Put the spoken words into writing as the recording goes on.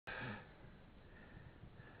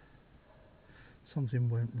Something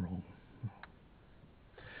went wrong.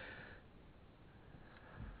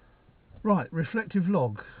 Right, reflective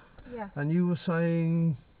log. Yeah. And you were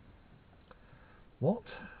saying what?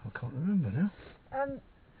 I can't remember now.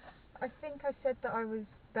 I think I said that I was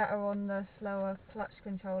better on the slower clutch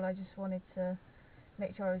control. I just wanted to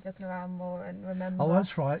make sure I was looking around more and remember. Oh,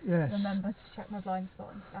 that's right, yes. Remember to check my blind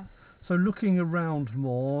spot and stuff. So looking around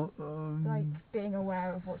more. Like being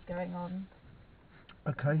aware of what's going on.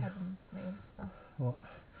 Okay. Ahead of me and stuff. What?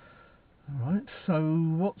 All right. So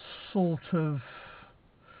what sort of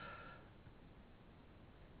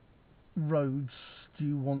roads do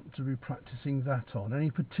you want to be practicing that on? Any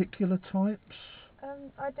particular types?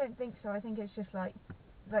 I don't think so. I think it's just like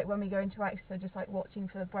when we go into Exeter, just like watching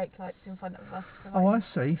for the brake lights in front of us. So Oh, I like,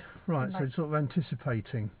 see. Right, so like, sort of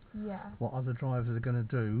anticipating yeah. what other drivers are going to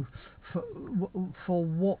do. For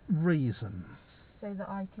what reason? So that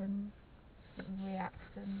I can react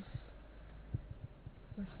and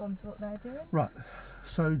respond to what they're doing. Right.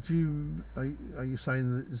 So are you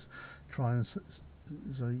saying that it's try and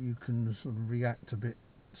so you can sort of react a bit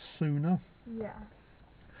sooner? Yeah.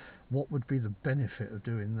 What would be the benefit of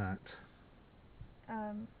doing that?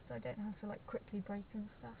 So I don't have to like quickly brake and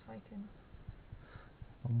stuff. I can.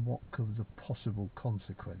 And what could the possible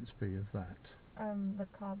consequence be of that? The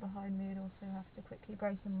car behind me would also have to quickly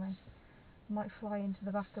brake and might fly into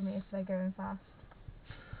the back of me if they're going fast.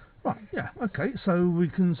 Right, yeah, okay, so we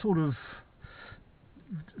can sort of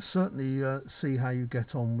certainly see how you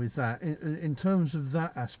get on with that. In terms of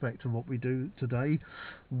that aspect of what we do today,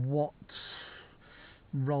 what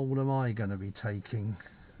role am I going to be taking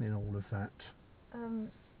in all of that?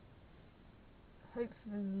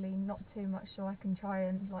 Hopefully not too much, so I can try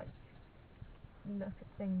and like look at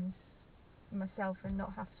things myself and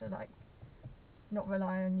not have to like not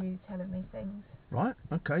rely on you telling me things. Right,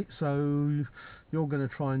 okay, so you're going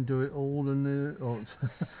to try and do it all, and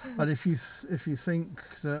if you think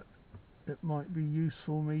that it might be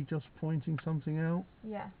useful me just pointing something out,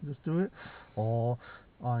 yeah, just do it, or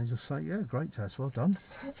I just say, yeah, great Jess, well done,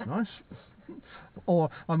 nice. Or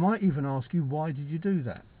I might even ask you, why did you do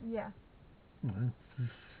that? Yeah. You know,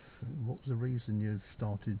 what was the reason you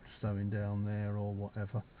started slowing down there or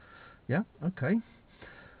whatever? Yeah, okay.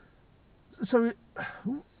 So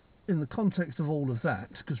in the context of all of that,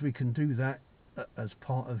 because we can do that as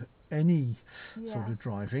part of any sort of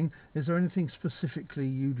driving, is there anything specifically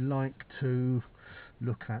you'd like to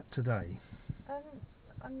look at today?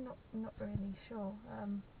 I'm not really sure.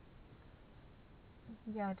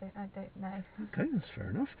 Yeah, I don't know. Okay, that's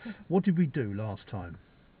fair enough. What did we do last time?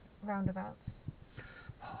 Roundabouts.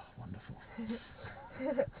 Oh,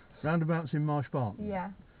 wonderful. Roundabouts in Marsh Barton? Yeah.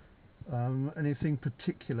 Anything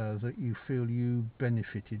particular that you feel you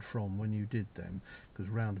benefited from when you did them? Because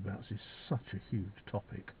roundabouts is such a huge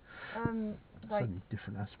topic. Like so many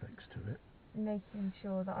different aspects to it. Making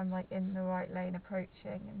sure that I'm like in the right lane approaching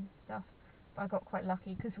and stuff. But I got quite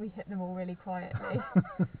lucky because we hit them all really quietly.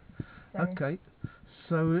 Okay,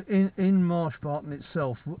 so in Marsh Barton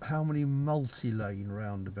itself, how many multi-lane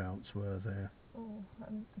roundabouts were there? Oh,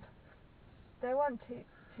 there weren't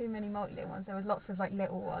too many multi-lane ones. There was lots of like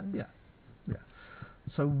little ones. Yeah, yeah.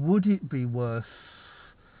 So would it be worth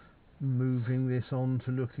moving this on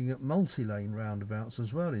to looking at multi-lane roundabouts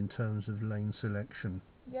as well in terms of lane selection?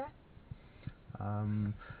 Yeah.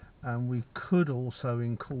 And we could also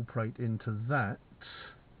incorporate into that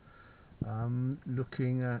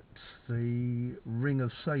looking at the Ring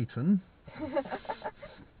of Satan.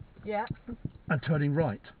 Yeah. And turning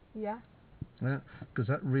right. Yeah. Yeah, because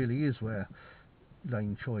that really is where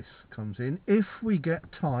lane choice comes in. If we get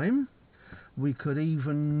time, we could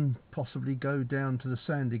even possibly go down to the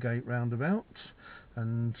Sandygate roundabout,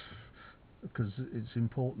 and because it's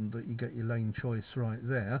important that you get your lane choice right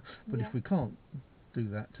there. But if we can't do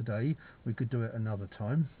that today, we could do it another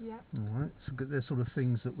time. Yeah. All right, so there's sort of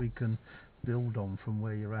things that we can build on from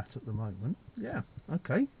where you're at the moment. Yeah,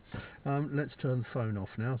 okay. Let's turn the phone off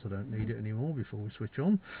now, so I don't need it anymore before we switch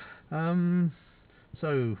on.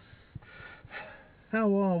 So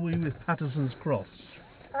how are we with Pattesons Cross?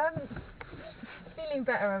 Feeling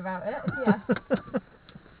better about it. Yeah.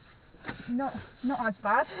 not as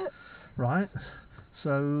bad. Right.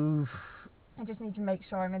 So I just need to make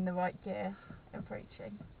sure I'm in the right gear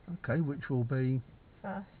approaching. Okay, which will be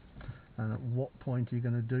first. And at what point are you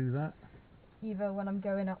going to do that? Either when I'm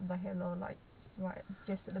going up the hill or like right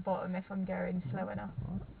just at the bottom if I'm going slow enough.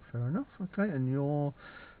 Right, fair enough. Okay, and you're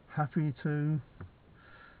happy to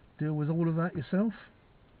deal with all of that yourself?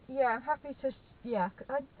 Yeah, I'm happy to. Yeah,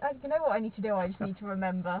 I you know what I need to do. I just need to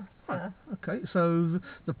remember. Right. Okay, so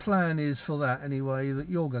the plan is for that anyway, that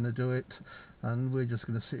you're going to do it, and we're just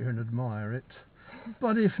going to sit here and admire it.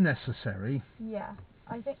 but if necessary. Yeah,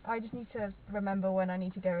 I think I just need to remember when I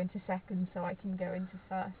need to go into second so I can go into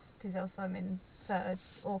first, because else I'm in third.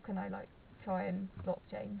 Or can I like try and block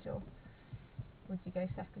change, or would you go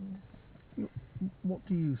second? What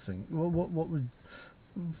do you think? What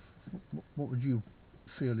would you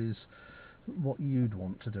feel is what you'd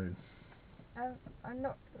want to do? I'm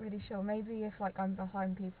not really sure. Maybe if like I'm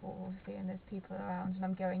behind people, obviously, and there's people around and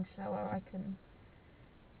I'm going slower, I can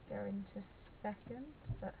go into second.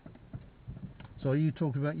 But So are you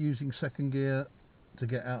talking about using second gear to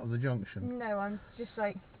get out of the junction? no, I'm just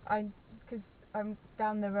like because I'm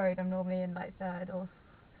down the road. I'm normally in like third, or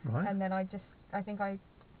Right. and then I think I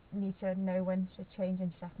need to know when to change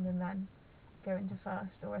into second and then go into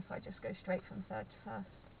first, or if I just go straight from third to first.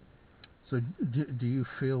 So do you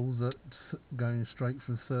feel that going straight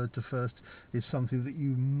from third to first is something that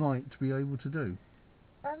you might be able to do?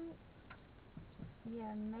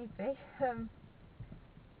 Yeah, maybe.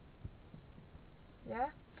 Yeah.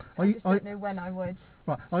 I just don't know when I would.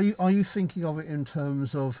 Right. Are you thinking of it in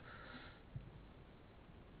terms of,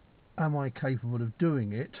 am I capable of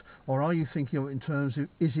doing it, or are you thinking of it in terms of,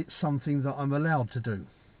 is it something that I'm allowed to do?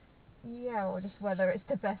 Yeah, or just whether it's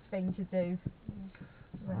the best thing to do.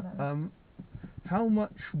 How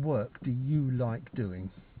much work do you like doing?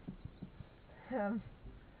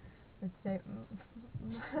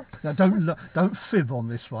 Now don't fib on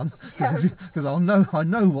this one, because I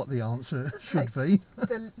know what the answer should be.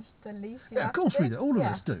 The least. Yeah, of course we do. All of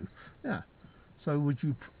yeah. us do. Yeah. So would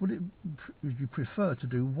you prefer to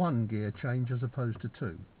do one gear change as opposed to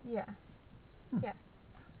two? Yeah. Yeah.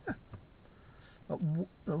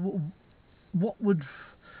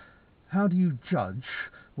 How do you judge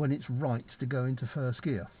when it's right to go into first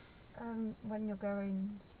gear? When you're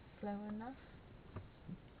going slow enough.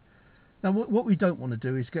 Now, what we don't want to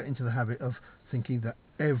do is get into the habit of thinking that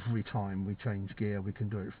every time we change gear we can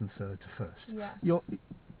do it from third to first. Yeah.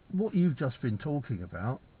 What you've just been talking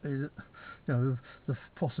about is, the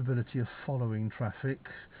possibility of following traffic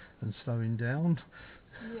and slowing down.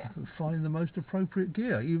 Yeah. Find the most appropriate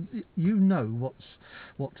gear. You know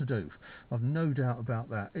what to do. I've no doubt about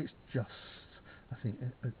that. It's just, I think,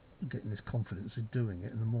 getting this confidence in doing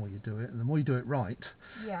it, and the more you do it, and the more you do it right,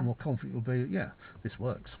 yeah. the more confident you'll be. Yeah, this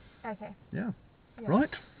works. Okay. Yeah. Yeah.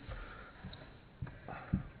 Right.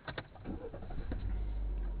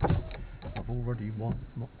 I've already warned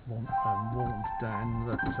Dan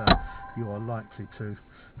that you are likely to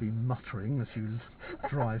be muttering as you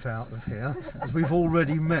drive out of here, as we've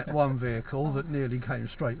already met one vehicle that nearly came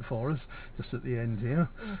straight for us just at the end here.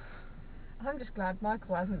 I'm just glad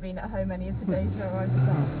Michael hasn't been at home any of the days where I've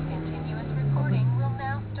stopped. Continuous recording will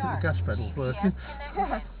now start. The gas pedal's working.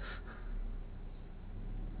 Yeah.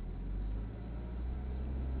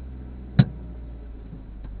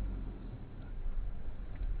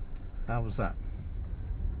 How was that?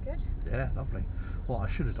 Good. Yeah, lovely. What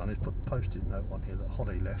I should have done is put the post-it note on here that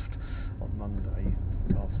Holly left on Monday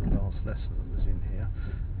after the last lesson that was in here,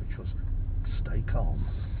 which was stay calm.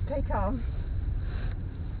 Stay calm.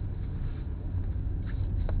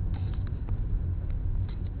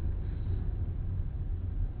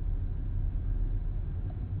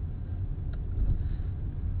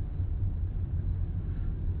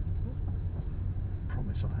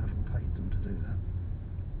 Promise I haven't paid them to do that.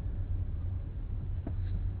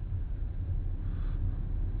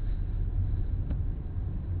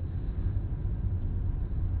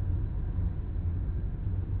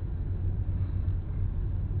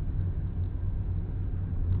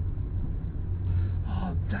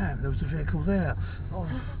 Oh damn, there was a vehicle there. Oh,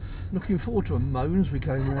 looking forward to a moan as we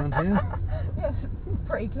came around here. Yes,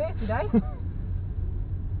 pretty clear today.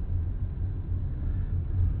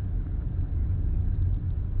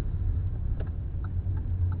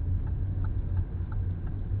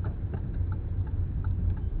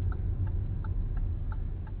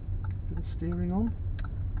 Bit of steering on.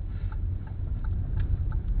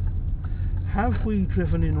 Have we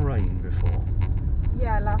driven in rain before?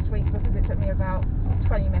 Yeah, last week, because it took me about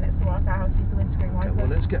 20 minutes to work out how to use the windscreen wiper. Okay, well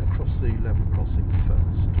let's get across the level crossing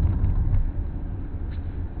first.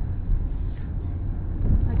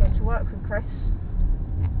 I go to work with Chris.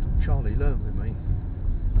 Charlie learnt with me.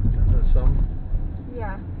 Is that her son?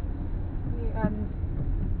 Yeah.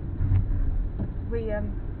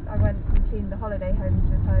 I went and cleaned the holiday homes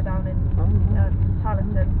with her down in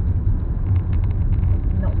Pattesons.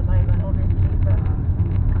 Not at the moment, obviously, but...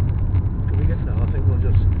 Can we get... No, I think we'll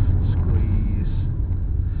just squeeze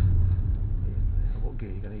in there. What gear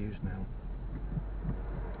are you going to use now?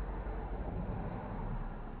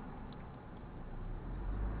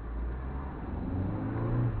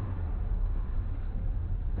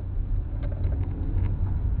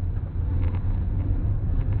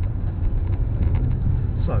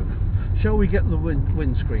 Shall we get the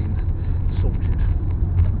windscreen sorted?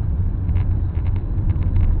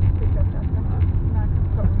 Good job, Jasmine. No, I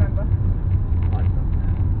can't remember. I don't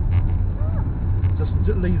know.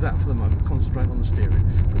 Just leave that for the moment. Concentrate on the steering,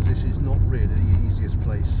 because this is not really the easiest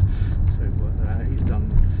place to. He's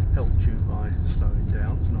helped you by slowing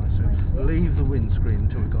down. It's nice. So leave the windscreen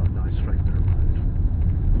until we've got a nice straight bit of road.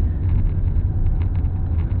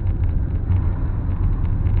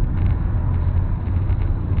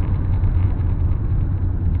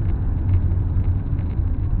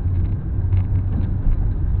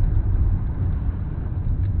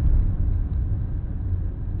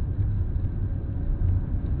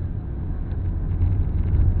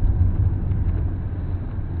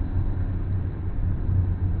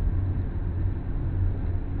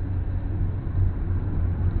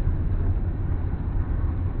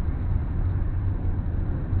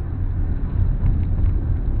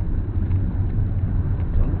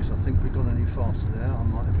 Faster there, I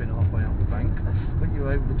might have been halfway up the bank, but you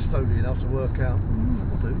were able to slowly enough to work out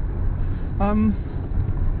that'll do.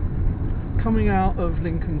 Coming out of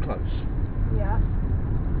Lincoln Close. Yeah.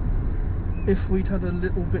 If we'd had a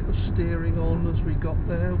little bit of steering on as we got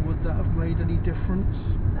there, would that have made any difference?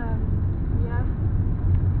 Yeah.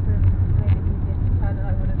 Would have made it easier to turn, and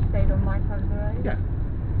I would have stayed on my side of the road. Yeah.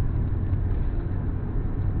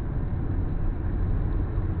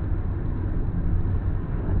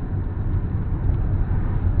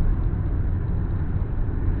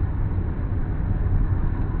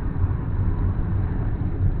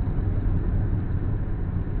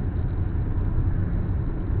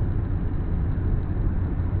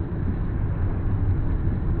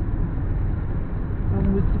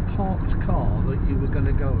 Parked car that you were going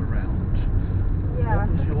to go around. Yeah.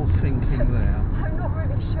 What was your thinking there? I'm not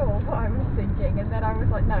really sure what I was thinking, and then I was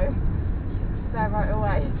like, no, there right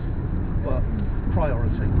away. But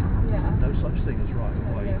priority. Yeah. No such thing as right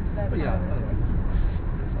away. Yeah, but yeah.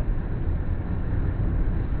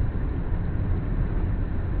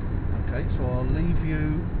 Okay, so I'll leave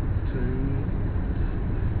you to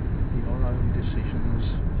your own decisions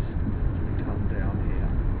as we come down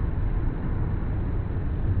here.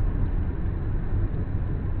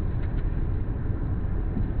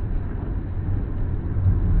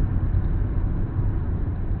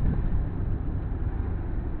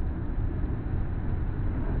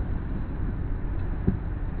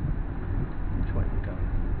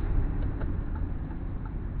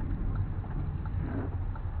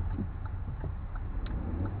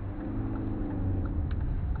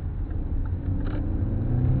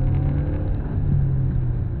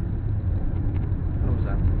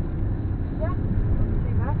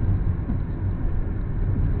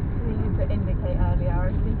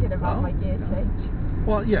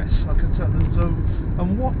 Well, yes, I can tell them. So,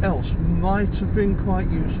 and what else might have been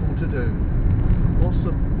quite useful to do? What's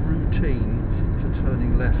the routine for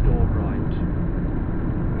turning left or right?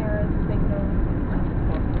 Mirrors, signals.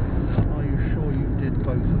 Are you sure you did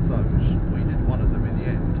both of those? We did one of them in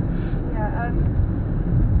the end. Yeah,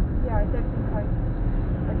 I don't think I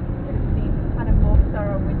could have been kind of more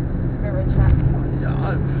thorough with mirror check.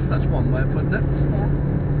 Yeah, that's one way of putting it. Yeah.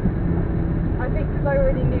 I think because I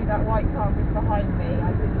already knew that white car was behind me,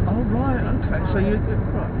 I didn't. Oh right, okay. So you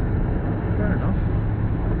right. Fair enough.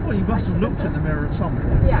 Well, you must have looked in the mirror at some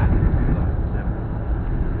point. Yeah.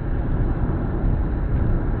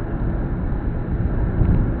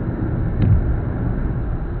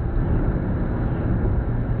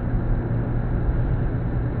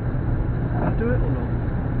 Can I do it or not?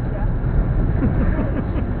 Yeah.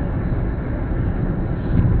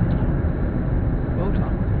 Well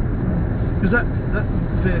done. Because that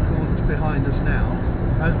vehicle that's behind us now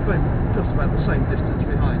has been just about the same distance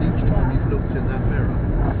behind each time you've looked in that mirror.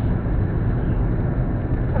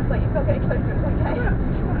 Sounds like you've got getting closer, it's okay. Yeah,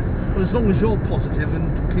 that's right. Well, as long as you're positive and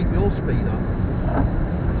keep your speed up.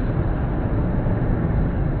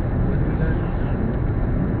 Where do we go?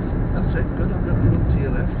 That's it, good. I'm going to look to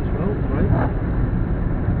your left as well, great.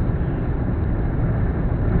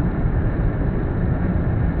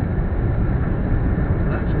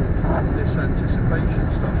 This anticipation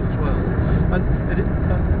stuff as well, and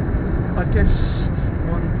I guess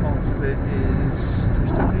one part of it is, do we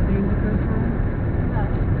still need the indicator on? No.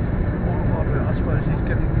 One part of it, I suppose, is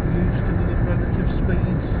getting used to the relative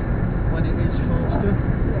speeds when it is faster.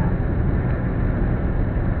 Yeah.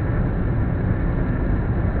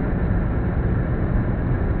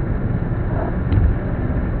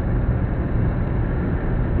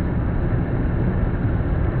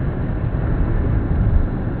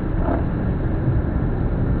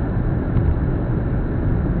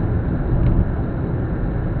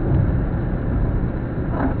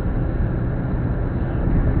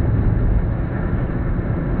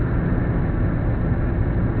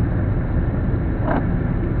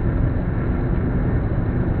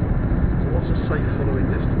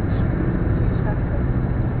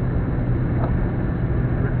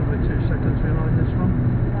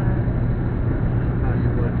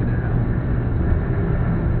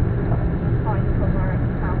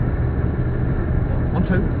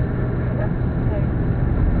 two. Yeah, so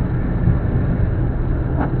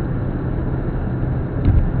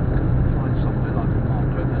Find somewhere like a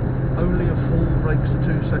marker that only a fool breaks the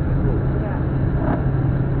 2-second rule. yeah.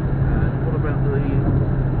 And what about the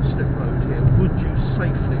slip road here? Would you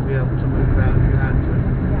safely be able to move out if you had to?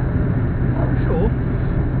 Yeah. Sure.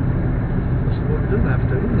 That's what we didn't have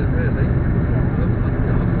to, isn't it, really? Yeah.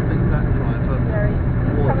 I think that driver Yeah,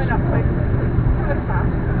 he's was. coming up close. He's coming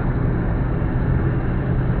fast. Yeah.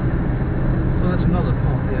 So that's another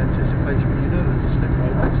part of the anticipation. When you know there's a slip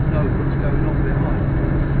road, let's know what's going on behind.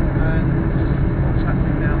 And what's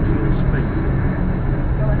happening now to your speed.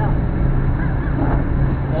 Going up.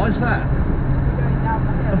 Why is that? We're going down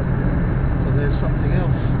the hill. So there's something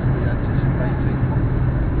else to be anticipating.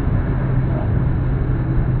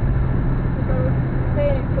 Because I was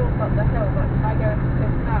saying talk up the hill, but I go into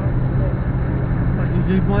this now. So. Right, you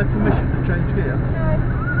need my permission to change gear? No.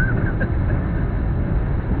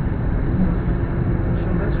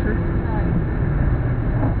 Sure that's true? No.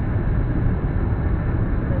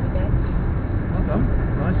 There we go. Well done.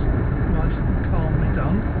 Nice and calmly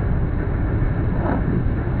done.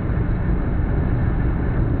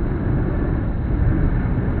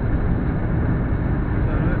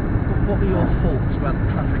 So, what are your thoughts about the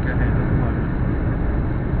traffic ahead at the moment?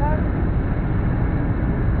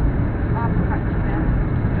 I'm catching it.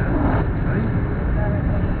 Yeah, okay. There is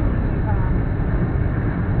a new van.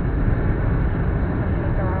 I'm going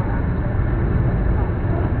to go out after.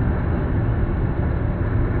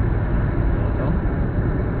 Well done.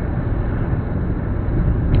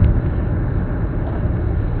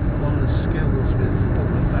 One of the skills with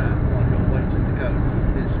all of that while you're waiting to go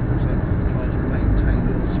is also trying to maintain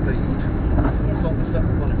your speed. As long as that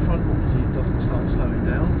one in front of you doesn't start slowing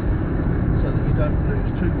down, so that you don't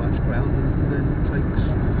lose too much ground and then it takes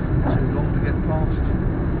too long to get past.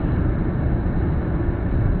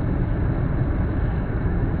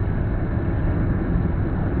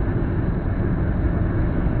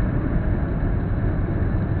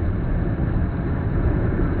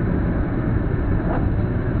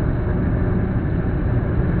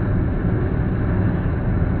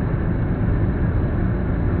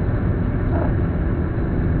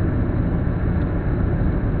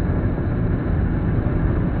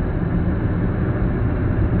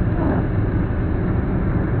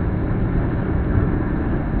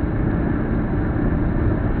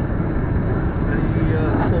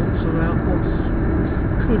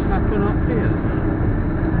 Could happen up here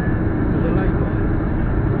with a lay-by.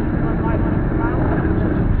 Someone might want to come out.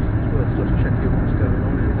 It's worth just checking what's going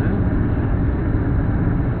on in there.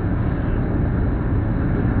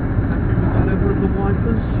 Happy with the level of the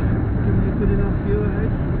wipers? Giving you a good enough view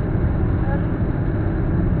ahead?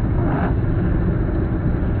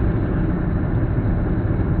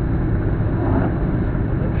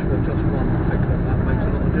 I'm sure just one click on that makes a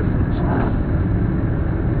lot of difference.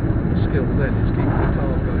 The skill then is keeping the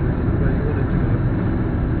car going where you want it to go.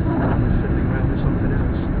 And fiddling around with something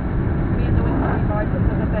else. Me and the windscreen wipers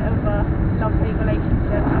have a bit of a love-hate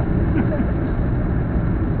relationship.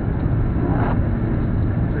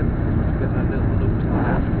 Get that little look to the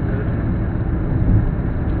left, good.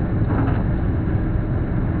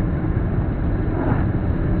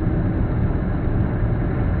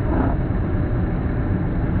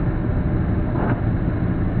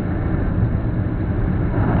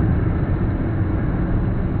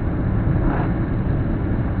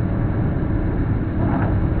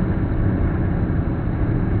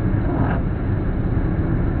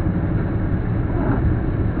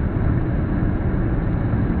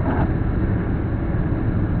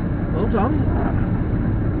 Well done.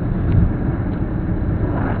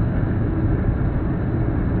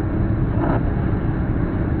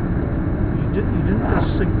 You didn't just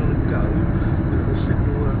signal and go. You had a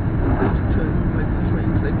signal at least 2, maybe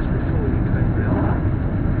 3 clicks before you came round.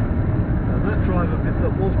 Now that driver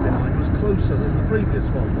that was behind was closer than the previous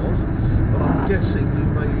one was, but I'm guessing you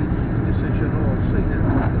made the decision, oh, I've seen it a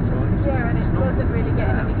couple of times. Yeah, and it wasn't really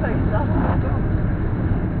getting any closer. Well done.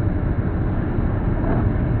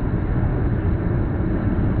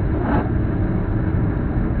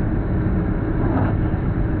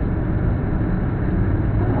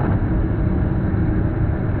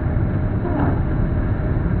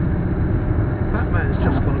 Batman's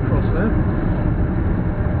just gone across there.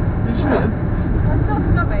 Did you see him? That's not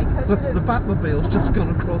coming. The Batmobile's just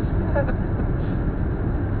gone across.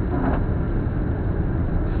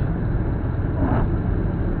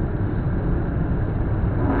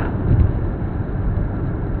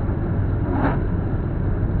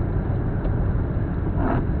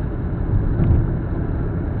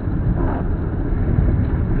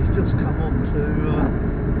 He's just come on to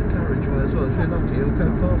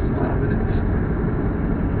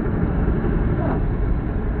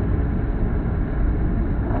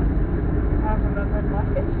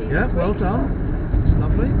It's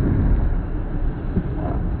lovely.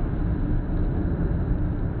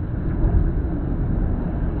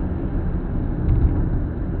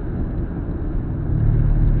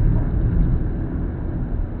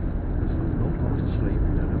 It's not gone to sleep.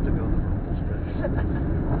 You don't have to go on the rumble stretch.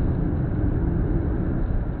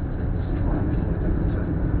 Let's try and avoid that.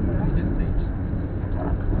 You didn't need to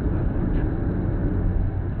quite that much.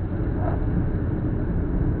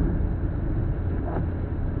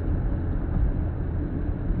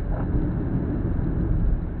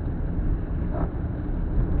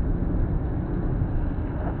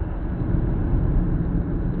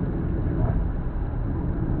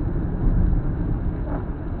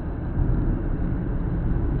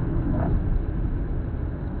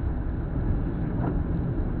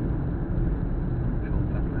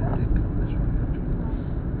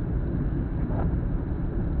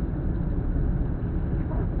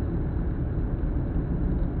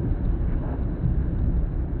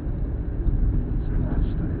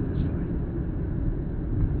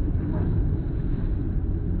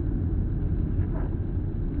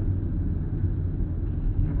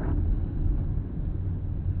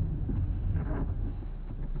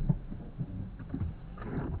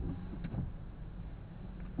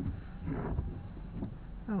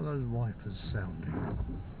 How are those wipers sounding?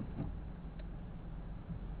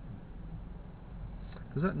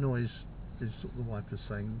 Because that noise is sort of the wipers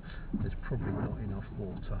saying there's probably not enough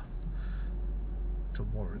water to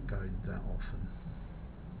warrant going that often.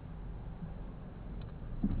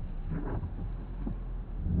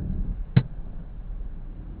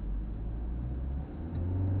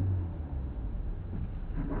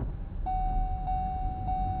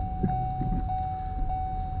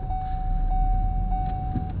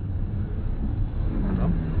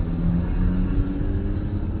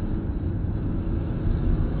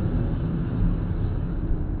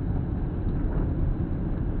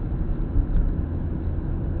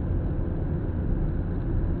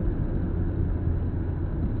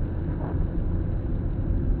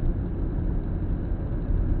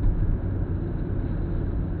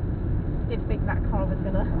 Did think that car was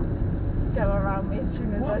gonna go around me as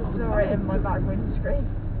soon as I saw it in my back windscreen.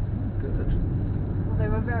 Good. Well, they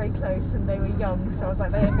were very close and they were young, so I was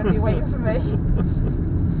like, they ain't gonna be waiting for me.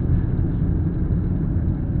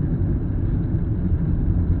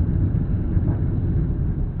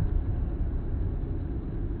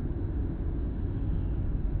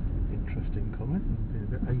 Interesting comment. Being a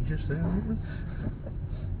bit ageist there, aren't we?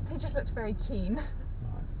 He just looked very keen.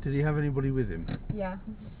 Right. Did he have anybody with him? Yeah.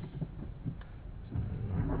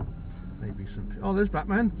 Maybe some. Oh, there's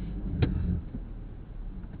Batman. I'm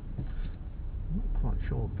not quite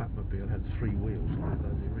sure Batmobile had 3 wheels on it, though,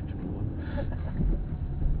 the original one.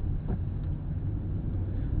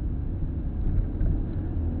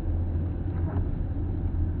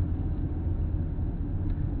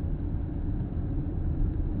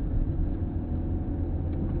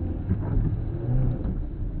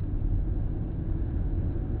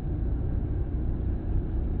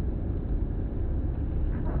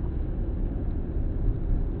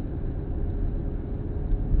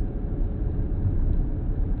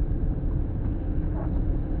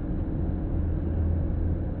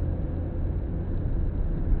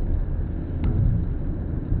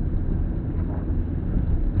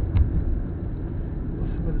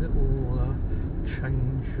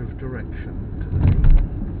 Change of direction today.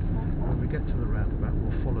 When we get to the roundabout,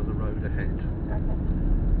 we'll follow the road ahead.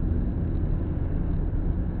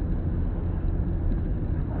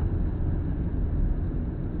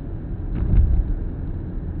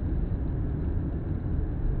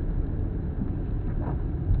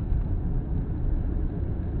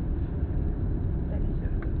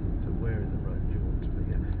 So where in the road do you want to be?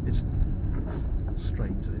 Yeah, it's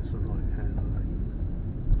straight, so it's the right hand lane.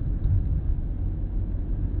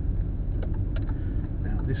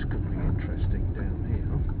 This could be interesting down here.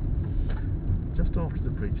 Just after the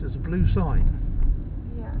bridge there's a blue sign.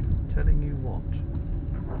 Yeah. Telling you what?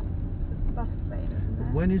 It's a bus lane, isn't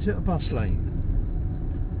it? When is it a bus lane?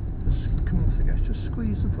 Come on, Thigesh, just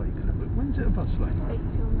squeeze the brake a little bit. When's it a bus lane? 8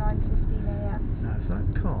 till 9:15 AM. Now if that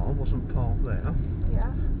car wasn't parked there,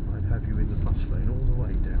 Yeah. I'd have you in the bus lane all the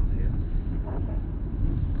way down here. Okay.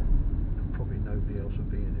 And probably nobody else would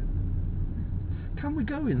be in it. Can we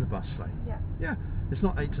go in the bus lane? Yeah. Yeah. It's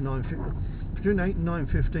not 8 to 9:15. Between 8 and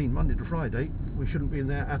 9:15, Monday to Friday, we shouldn't be in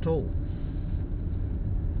there at all.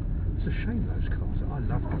 It's a shame those cars. I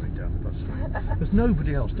love going down the bus lane because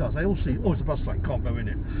nobody else does. They all see, oh, it's a bus lane, can't go in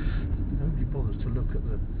it. Nobody bothers to look at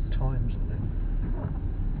the times on it.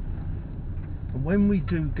 And when we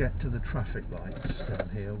do get to the traffic lights down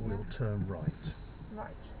here, we'll turn right.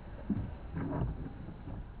 Right.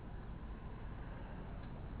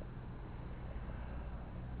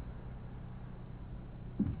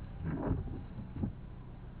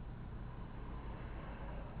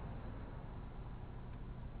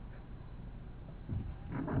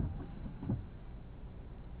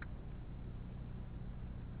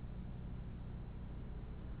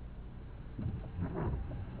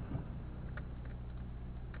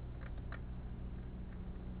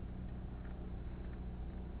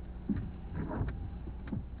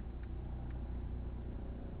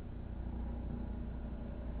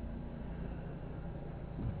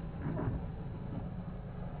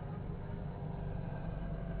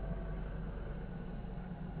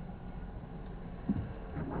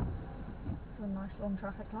 nice long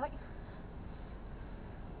traffic light.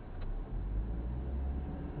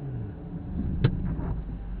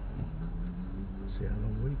 See how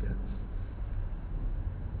long we get.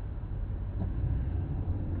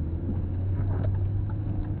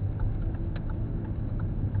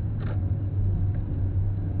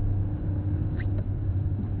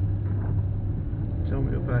 Tell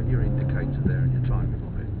me about your indicator there and your timing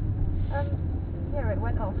of it. Yeah, it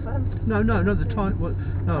went off. No, the time. Well,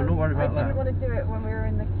 no, not worry about I that. didn't want to do it when we were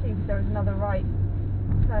in the queue because there was another right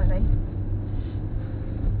turning.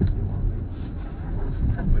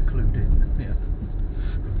 And we're clued in. Yeah.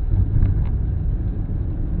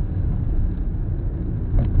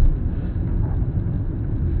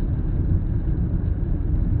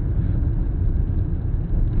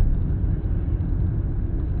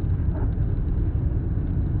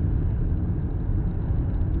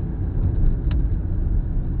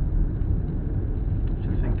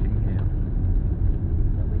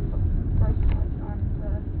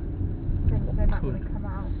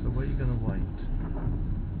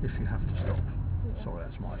 If you have to stop. Yeah. Sorry,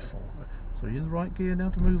 that's my fault. So you're in the right gear now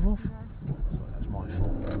to move off? Yeah. Sorry, that's my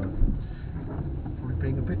fault. Probably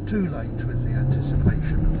being a bit too late with the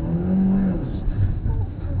anticipation of what else.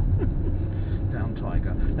 Down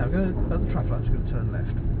Tiger. Now go at the traffic lights, going to turn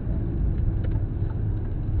left.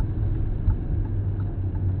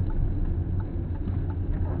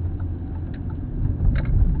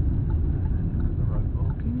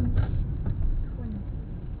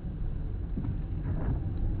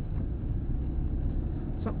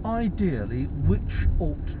 So ideally, which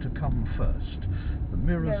ought to come first? The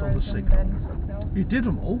mirrors or the signal? And then signal. You did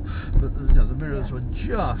them all, but the mirrors were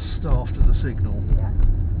just after the signal. Yeah.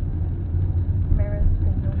 Mirrors,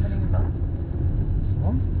 signal, manoeuvre.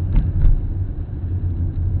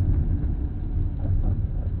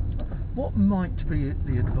 What might be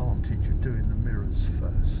the advantage of doing the mirrors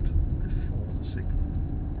first before the signal?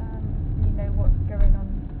 You know what's going on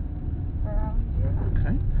around you.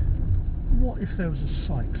 Okay. What if there was a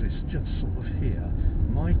cyclist just sort of here?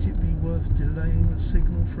 Might it be worth delaying the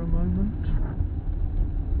signal for a moment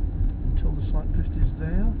until the cyclist is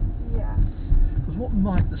there? Yeah. Because what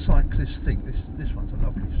might the cyclist think? This one's a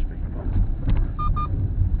lovely speed bump.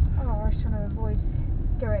 Oh, I was trying to avoid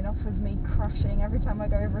going off with me crashing every time I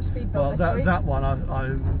go over a speed bump. Well, that one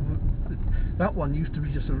that one used to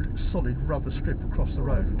be just a solid rubber strip across the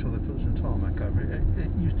road until they put some tarmac over it.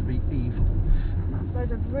 It used to be evil.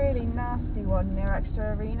 There's a really nasty one near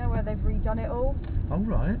Exeter Arena where they've redone it all. Oh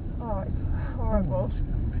right. Oh, it's horrible. Oh,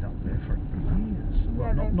 it's been up there for years.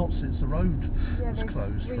 Yeah, well, not since the road yeah, was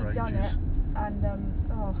closed for ages. Redone it, and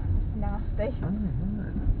oh, it's nasty. Oh,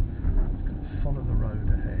 right. It's got to follow the road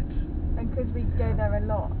ahead. And because we go there a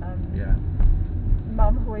lot, yeah.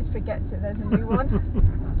 Mum always forgets that there's a new one.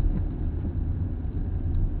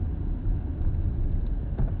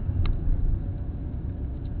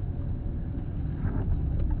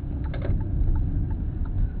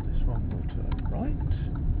 This one will turn right.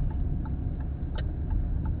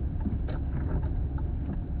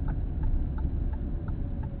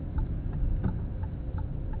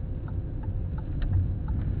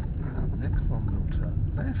 And the next one will turn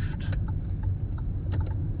left.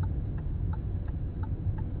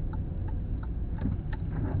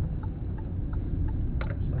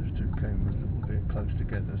 Came a little bit close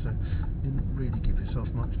together, so didn't really give yourself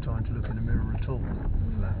much time to look in the mirror at all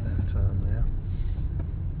for that left turn there.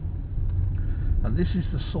 And this is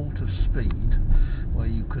the sort of speed where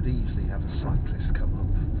you could easily have a cyclist come up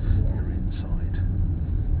your inside.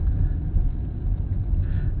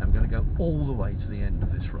 And I'm going to go all the way to the end of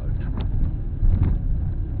this road. It's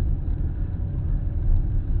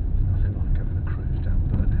nothing like having a cruise down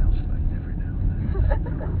Burnhouse Lane every now and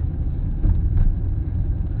then.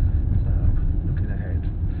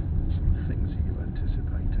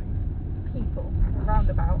 People,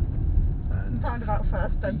 roundabout. And Roundabout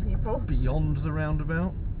first, then people. Beyond the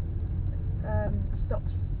roundabout? Stop.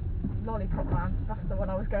 Lollipop Man, that's the one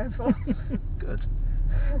I was going for. Good.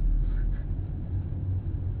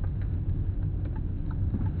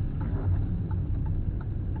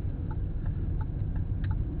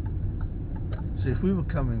 See, if we were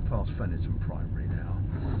coming past Fennerton Primary now,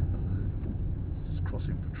 there's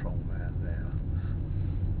crossing patrol man there,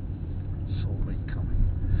 saw me coming.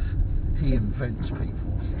 He invents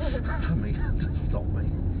people for me to stop me.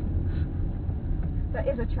 There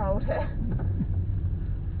is a child here.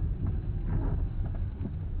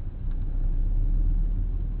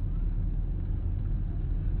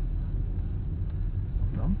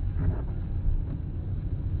 Well done.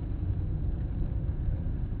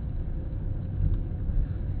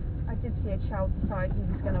 I did see had Shell decide he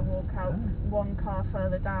was going to walk out one car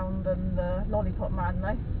further down than the lollipop man,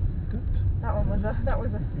 though. Good. That was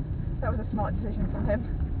a smart decision from him.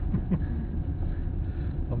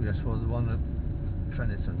 Oh yes, well the one at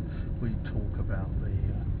Pattesons, we talk about the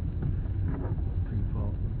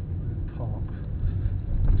people who park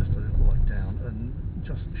just a little way down and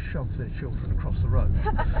just shove their children across the road.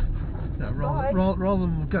 No, rather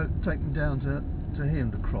than take them down to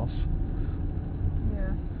him to cross.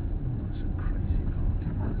 Yeah. Oh, that's some crazy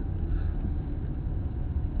parking, isn't it?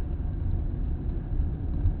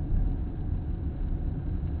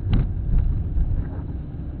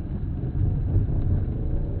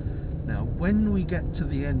 Now, when we get to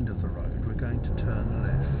the end of the road, we're going to turn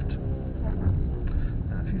left.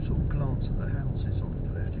 Now, if you sort of glance at the houses on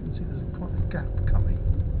the left, you can see there's quite a gap coming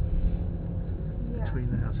between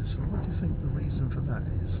the houses. So, what do you think the reason for that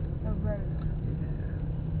is? A road. Yeah.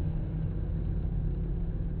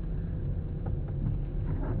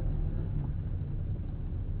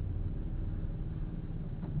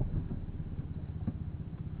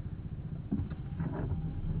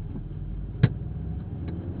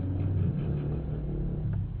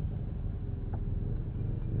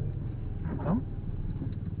 Come.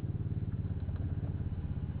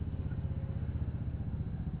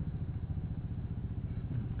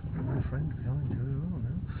 Got my friend behind you as well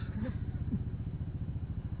now.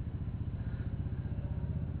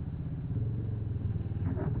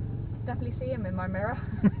 Definitely see him in my mirror.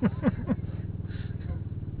 Do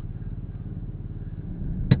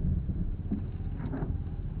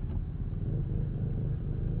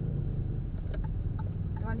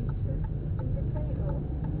I need to indicate or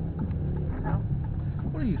no?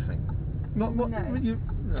 What do you think? Not what No.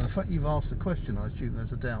 the fact you've asked the question, I assume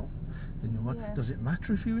there's a doubt in your mind. Yeah. Does it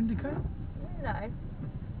matter if you indicate? No,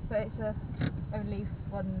 but it's only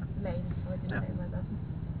one lane, so I didn't know whether.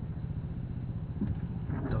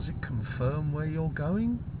 Does it confirm where you're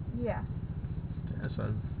going? Yeah. Yeah,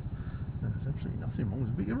 so there's absolutely nothing wrong with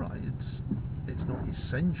it, but you're right, it's not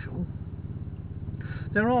essential.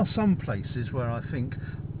 There are some places where I think,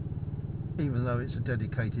 even though it's a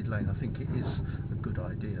dedicated lane, I think it is a good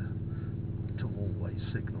idea to always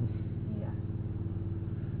signal. Yeah.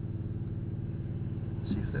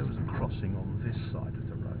 See, if there was a crossing on this side of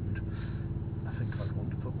the road, I think I'd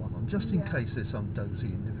want to put one on, just in case there's some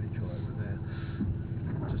dozy individual over there.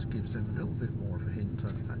 It just gives them a little bit more of a hint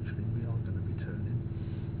that actually we are going to be turning.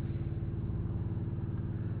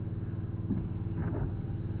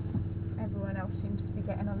 Everyone else seems to be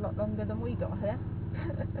getting a lot longer than we got here.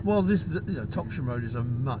 Well, this, Topsham Road is a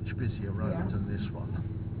much busier road than this one.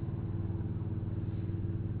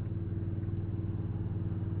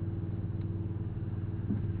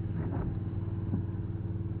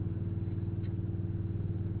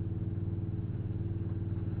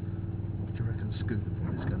 What do you reckon Scooter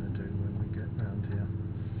Boy is going to do when we get round here?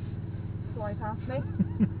 Fly past me.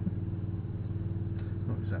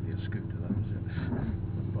 Not exactly a scooter though, is it?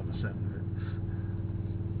 By the sound of it.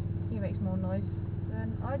 He makes more noise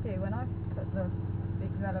than I do when I put the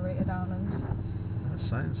accelerator down and. That's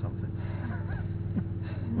saying something.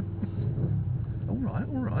 All right.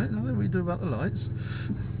 Now, what do we do about the lights?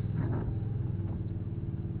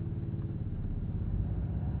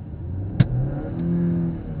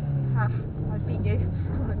 Ha! I beat you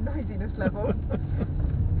on the noisiness level.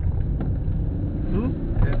 Ooh,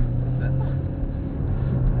 yeah.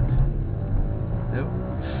 Yep.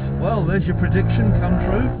 Well, there's your prediction come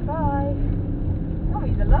true. Bye. Oh,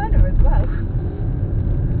 he's a learner as well.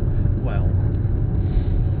 Well,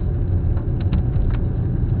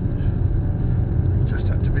 he just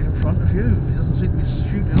had to be in front of you. He doesn't seem to be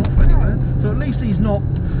shooting off anywhere. So at least he's not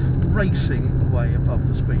racing way above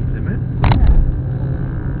the speed limit.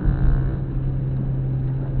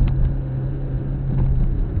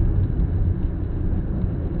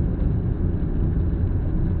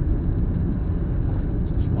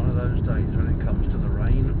 It's one of those days when it comes to the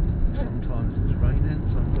rain. Sometimes it's raining,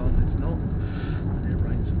 sometimes it's not. Then it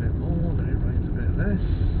rains a bit more, then it rains a bit less.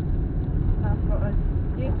 I've got to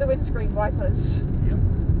use the windscreen wipers. Yep.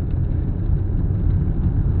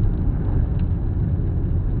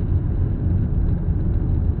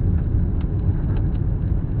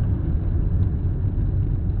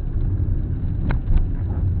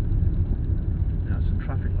 Now some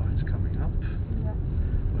traffic lights coming up. Yeah.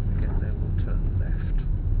 When we get there we'll turn left.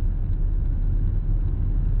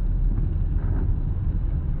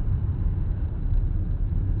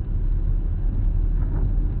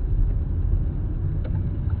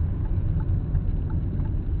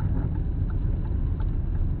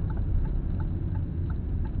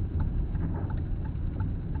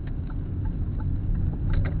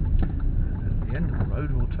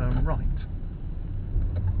 road, we'll turn right.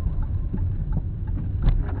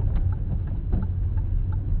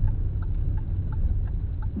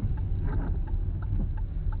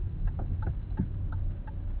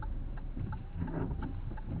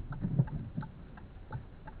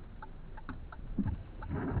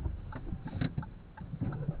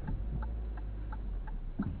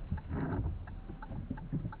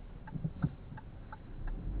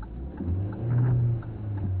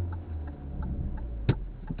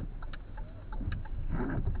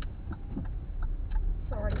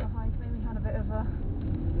 Sorry, behind me, we had a bit of a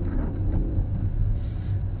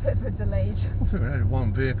delayed. I think we had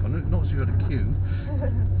one vehicle, not as you had a queue.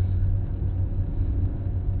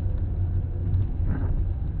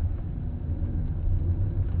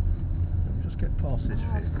 Just get past this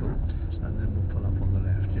vehicle and then we'll pull up on the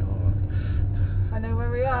left. You're all right. I know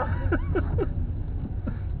where we are.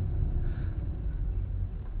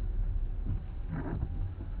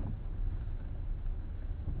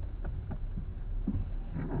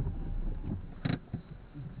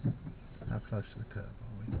 How close to the curb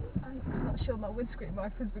are we? I'm not sure my windscreen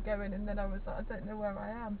wipers were going, and then I was like, I don't know where I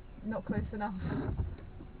am. Not close enough.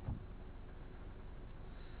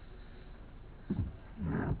 I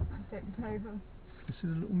don't know them. You see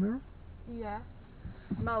the little mirror? Yeah.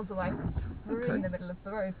 Miles away. We're Okay. in the middle of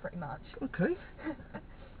the road pretty much. Okay.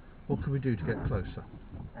 What can we do to get closer?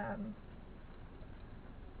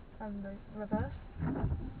 And the reverse.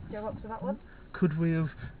 Go up to that one. Could we have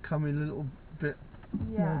come in a little bit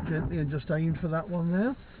more gently and just aimed for that one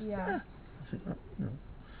there? Yeah. I think that,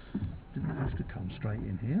 didn't have to come straight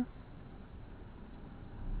in here.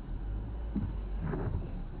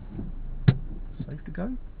 Safe to go?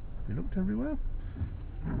 Have you looked everywhere?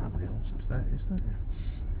 You know the answer to that is, don't you?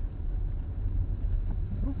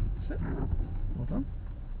 Oh, that's it. Well done.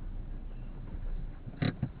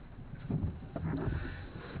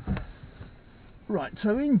 Right,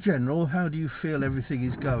 so in general, how do you feel everything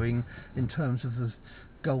is going in terms of the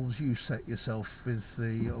goals you set yourself with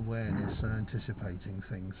the awareness and anticipating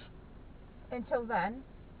things? Until then,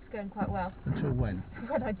 it's going quite well. Until when?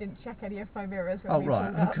 When I didn't check any of my mirrors when Oh we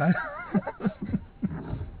right, pulled up. okay.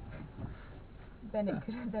 Then it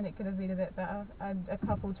could have been a bit better. And a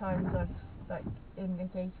couple times I've like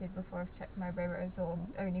indicated before I've checked my mirrors, or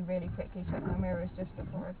only really quickly checked my mirrors just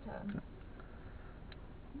before I've turned.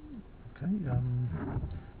 Okay,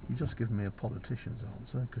 you just given me a politician's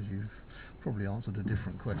answer because you've probably answered a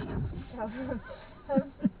different question.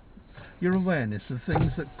 Your awareness of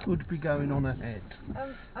things that could be going on ahead.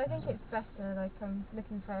 I think it's better, like I'm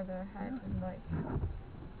looking further ahead and like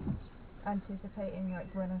anticipating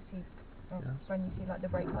like when I see, when you see like the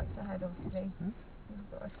brake lights ahead, obviously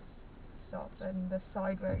you've got to stop, and the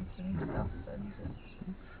side roads and stuff, and just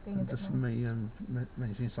being a bit Just more. me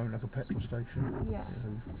mentioning something like a petrol station. Yeah.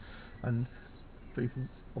 And people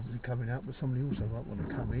obviously coming out, but somebody also might want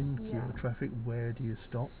to come in, queue the traffic. Where do you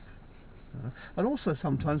stop? And also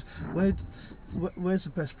sometimes where's the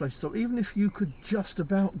best place to stop? Even if you could just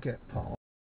about get past.